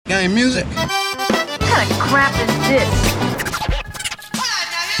Game music. What kind of crap is this?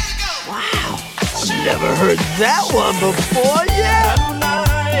 Wow, never heard that one before, yeah?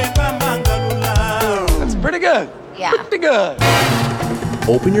 That's pretty good. Yeah. Pretty good.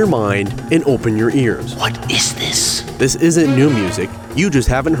 Open your mind and open your ears. What is this? This isn't new music, you just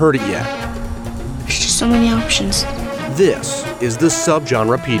haven't heard it yet. There's just so many options. This is the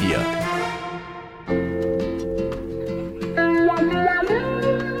Subgenrepedia.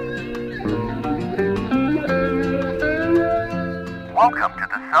 Welcome to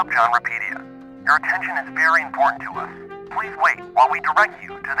the Subgenrepedia. Your attention is very important to us. Please wait while we direct you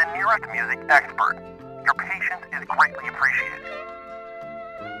to the nearest music expert. Your patience is greatly appreciated.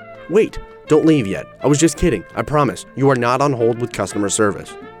 Wait, don't leave yet. I was just kidding. I promise. You are not on hold with customer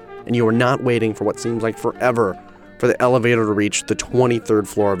service. And you are not waiting for what seems like forever for the elevator to reach the 23rd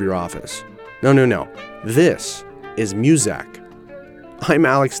floor of your office. No. This is Muzak. I'm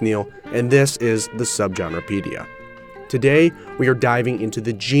Alex Neal, and this is the Subgenrepedia. Today, we are diving into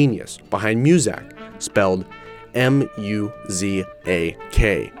the genius behind Muzak, spelled M-U-Z-A-K.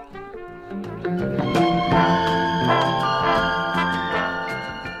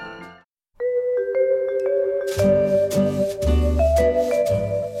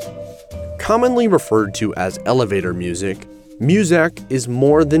 Commonly referred to as elevator music, Muzak is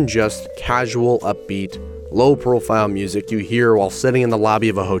more than just casual, upbeat, low-profile music you hear while sitting in the lobby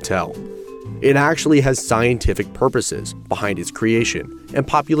of a hotel. It actually has scientific purposes behind its creation and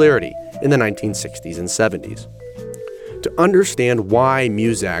popularity in the 1960s and 70s. To understand why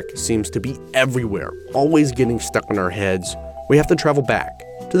Muzak seems to be everywhere, always getting stuck in our heads, we have to travel back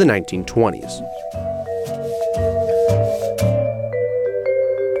to the 1920s.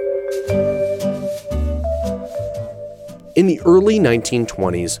 In the early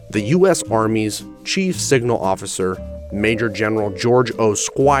 1920s, the U.S. Army's Chief Signal Officer, Major General George O.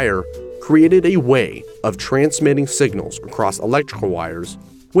 Squier, created a way of transmitting signals across electrical wires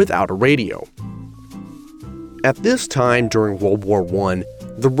without a radio. At this time during World War I,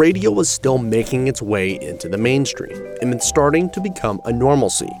 the radio was still making its way into the mainstream and it's starting to become a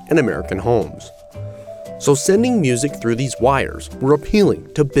normalcy in American homes. So sending music through these wires were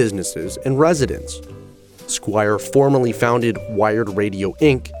appealing to businesses and residents. Squier formally founded Wired Radio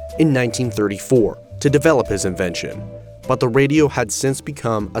Inc. in 1934 to develop his invention, but the radio had since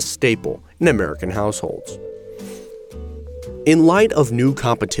become a staple in American households. In light of new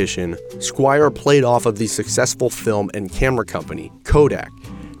competition, Squier played off of the successful film and camera company, Kodak,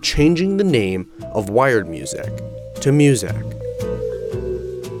 changing the name of wired music to Muzak.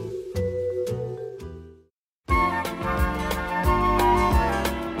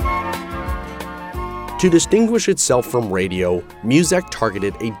 To distinguish itself from radio, Muzak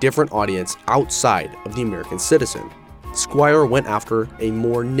targeted a different audience outside of the American citizen. Squier went after a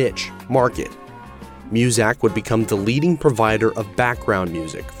more niche market. Muzak would become the leading provider of background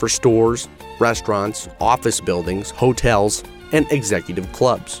music for stores, restaurants, office buildings, hotels, and executive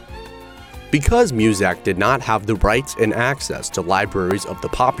clubs. Because Muzak did not have the rights and access to libraries of the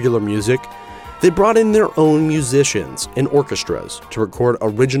popular music, they brought in their own musicians and orchestras to record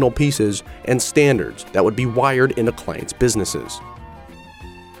original pieces and standards that would be wired into clients' businesses.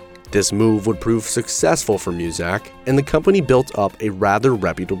 This move would prove successful for Muzak, and the company built up a rather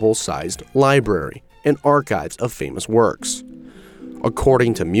reputable-sized library and archives of famous works.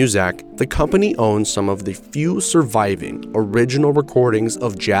 According to Muzak, the company owns some of the few surviving original recordings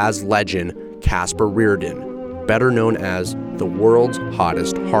of jazz legend Casper Reardon, better known as the world's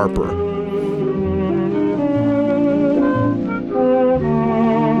hottest harper.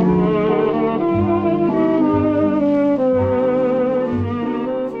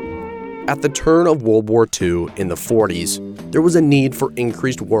 At the turn of World War II in the 40s, there was a need for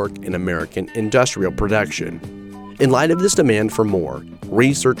increased work in American industrial production. In light of this demand for more,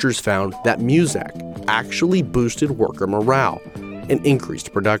 researchers found that Muzak actually boosted worker morale and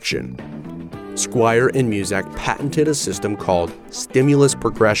increased production. Squier and Muzak patented a system called stimulus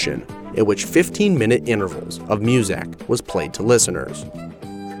progression, in which 15-minute intervals of Muzak was played to listeners.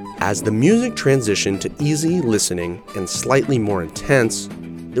 As the music transitioned to easy listening and slightly more intense,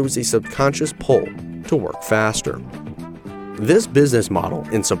 there was a subconscious pull to work faster. This business model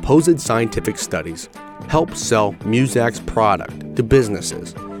and supposed scientific studies helped sell Muzak's product to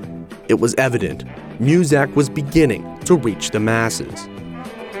businesses. It was evident Muzak was beginning to reach the masses.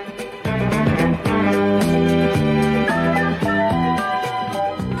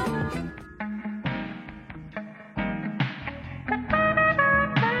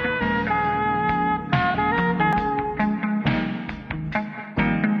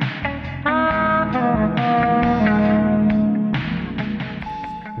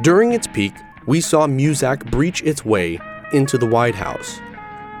 During its peak, we saw Muzak breach its way into the White House.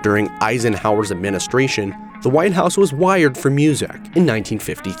 During Eisenhower's administration, the White House was wired for Muzak in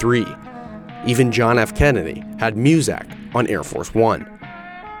 1953. Even John F. Kennedy had Muzak on Air Force One.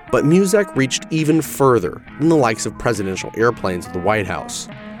 But Muzak reached even further than the likes of presidential airplanes at the White House.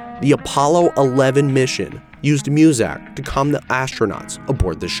 The Apollo 11 mission used Muzak to calm the astronauts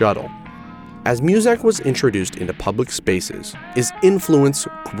aboard the shuttle. As Muzak was introduced into public spaces, its influence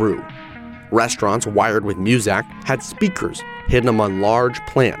grew. Restaurants wired with Muzak had speakers hidden among large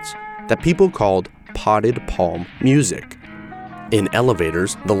plants that people called potted palm music. In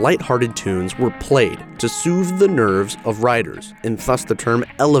elevators, the light-hearted tunes were played to soothe the nerves of riders, and thus the term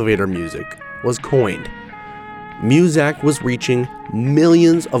elevator music was coined. Muzak was reaching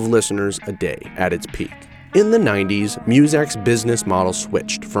millions of listeners a day at its peak. In the 90s, Muzak's business model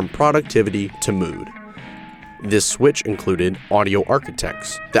switched from productivity to mood. This switch included audio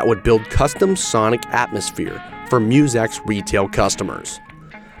architects that would build custom sonic atmosphere for Muzak's retail customers.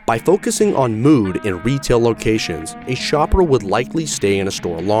 By focusing on mood in retail locations, a shopper would likely stay in a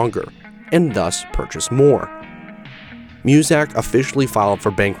store longer, and thus purchase more. Muzak officially filed for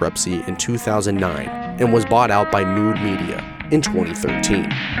bankruptcy in 2009 and was bought out by Mood Media in 2013.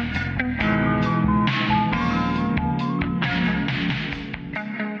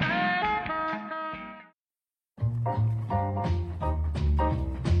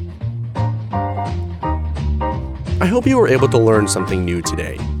 I hope you were able to learn something new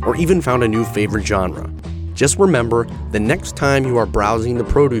today, or even found a new favorite genre. Just remember, the next time you are browsing the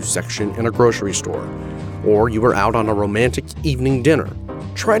produce section in a grocery store, or you are out on a romantic evening dinner,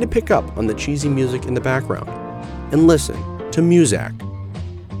 try to pick up on the cheesy music in the background, and listen to Muzak.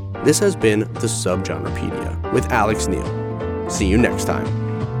 This has been the Subgenrepedia with Alex Neal. See you next time.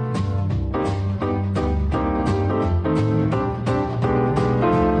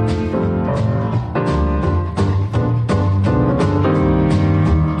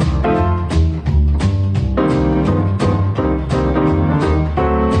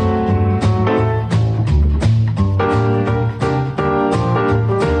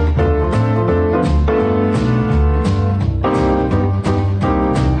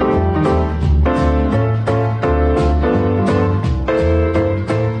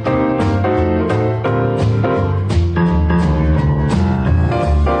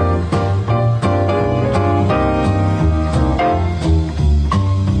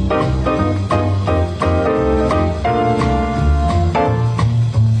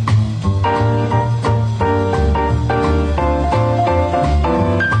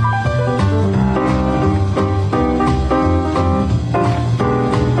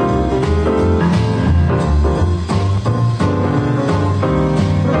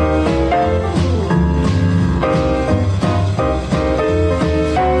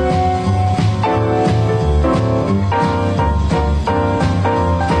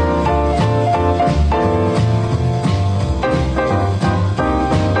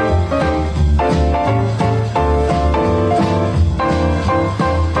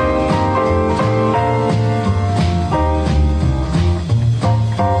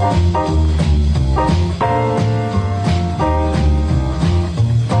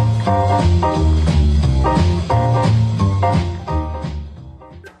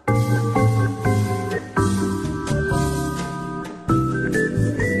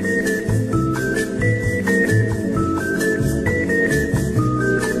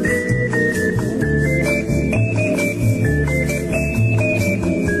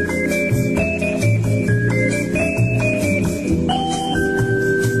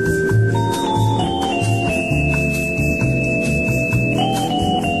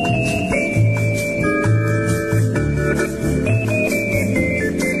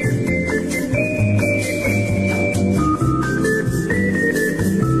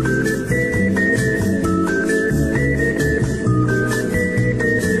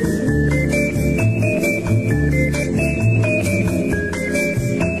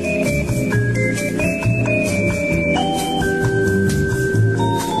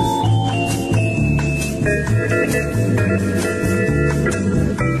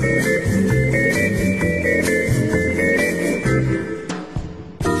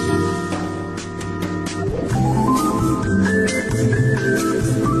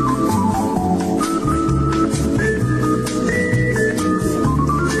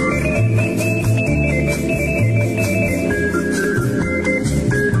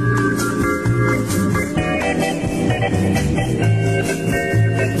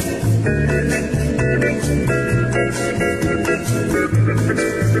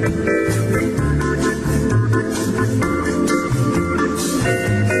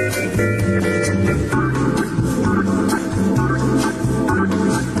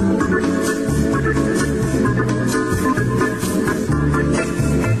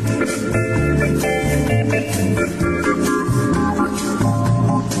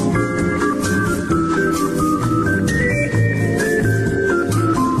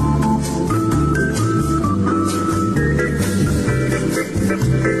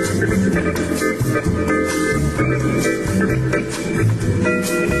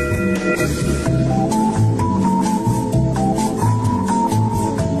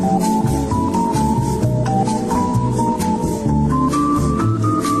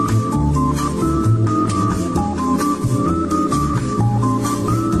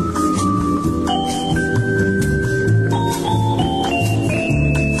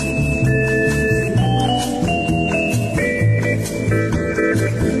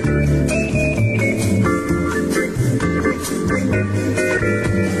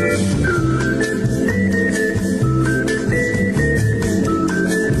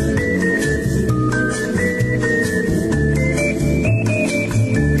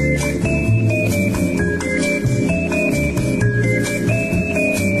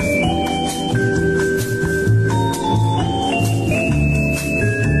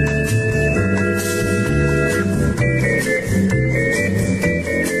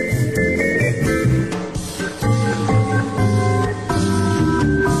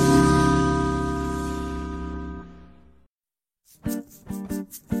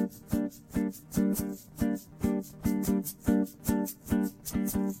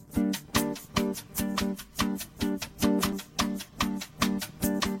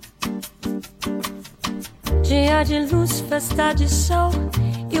 Dia de luz, festa de sol,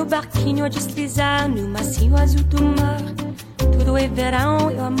 e o barquinho a deslizar no macio azul do mar. Tudo é verão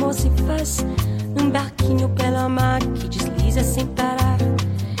e o amor se faz num barquinho pela mar que desliza sem parar.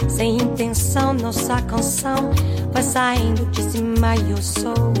 Sem intenção, nossa canção vai saindo de cima e eu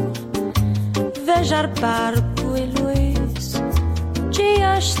sou vejar barco e luz,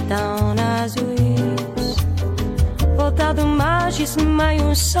 dias tão azuis. Voltar do mar de cima e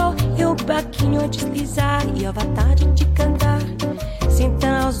um sol, e o barquinho a deslizar e a vontade de cantar.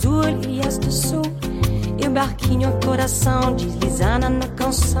 Sentando azul e ilhas do sul, e o barquinho a coração deslizando na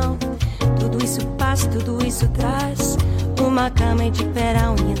canção. Tudo isso passa, tudo isso traz uma cama de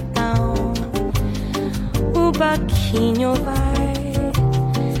verão. E então o barquinho vai,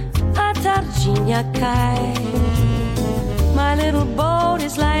 a tardinha cai. My little boat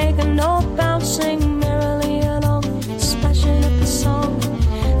is like an old bouncing merrily along, splashing up a song.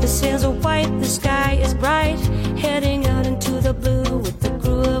 The sails are white, the sky is bright, heading out into the blue with the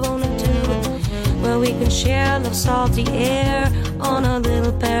crew of only two, where we can share the salty air on a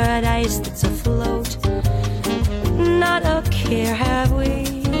little paradise that's afloat. Not a care have we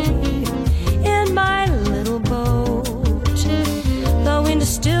in my little boat. The wind is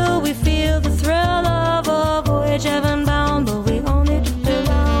still, we feel the thrill of a voyage heaven bound, but we only drift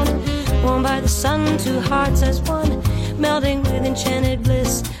around, warmed by the sun, two hearts as one, melting with enchanted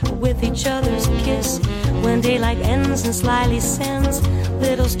bliss, with each other's kiss. When daylight ends and slyly sends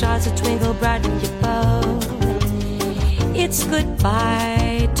little stars that twinkle brightly above, it's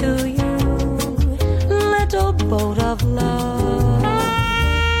goodbye to you, little boat of love.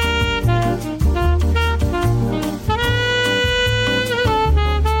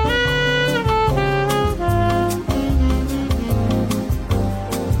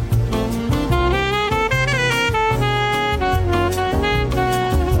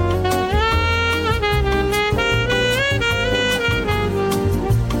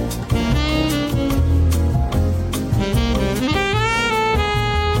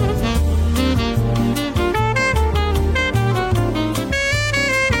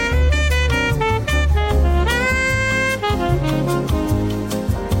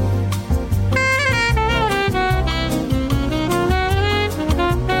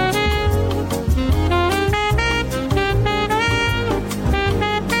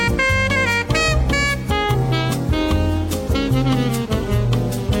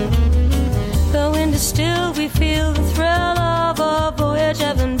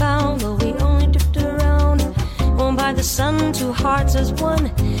 Two hearts as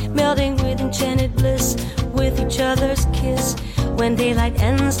one, melting with enchanted bliss, with each other's kiss. When daylight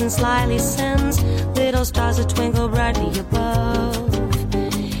ends and slyly sends little stars that twinkle brightly above,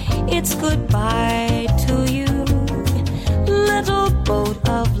 it's goodbye to you, little boat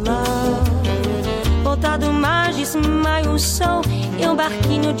of love. Voltar do mar de cima e um som, e um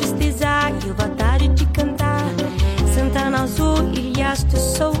barquinho deslizar e a vontade de cantar. Sentar no azul, ilhas do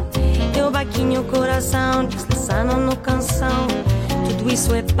sul, e o barquinho coração deslizando no canção. Tudo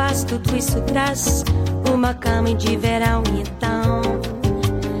isso é paz, tudo isso traz uma cama de verão. E então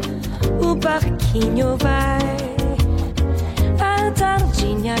o barquinho vai, a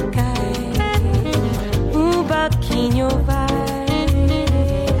tardinha cai. O barquinho vai,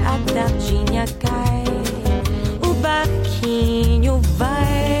 a tardinha cai. O barquinho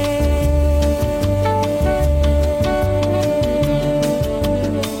vai.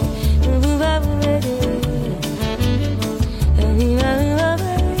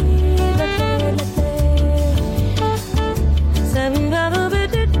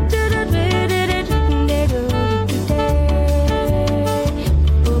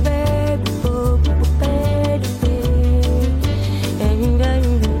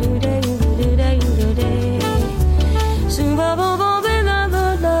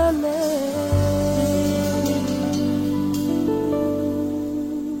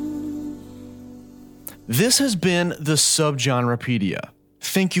 This has been the Subgenrepedia.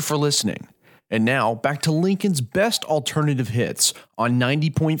 Thank you for listening. And now back to Lincoln's best alternative hits on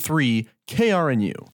 90.3 KRNU.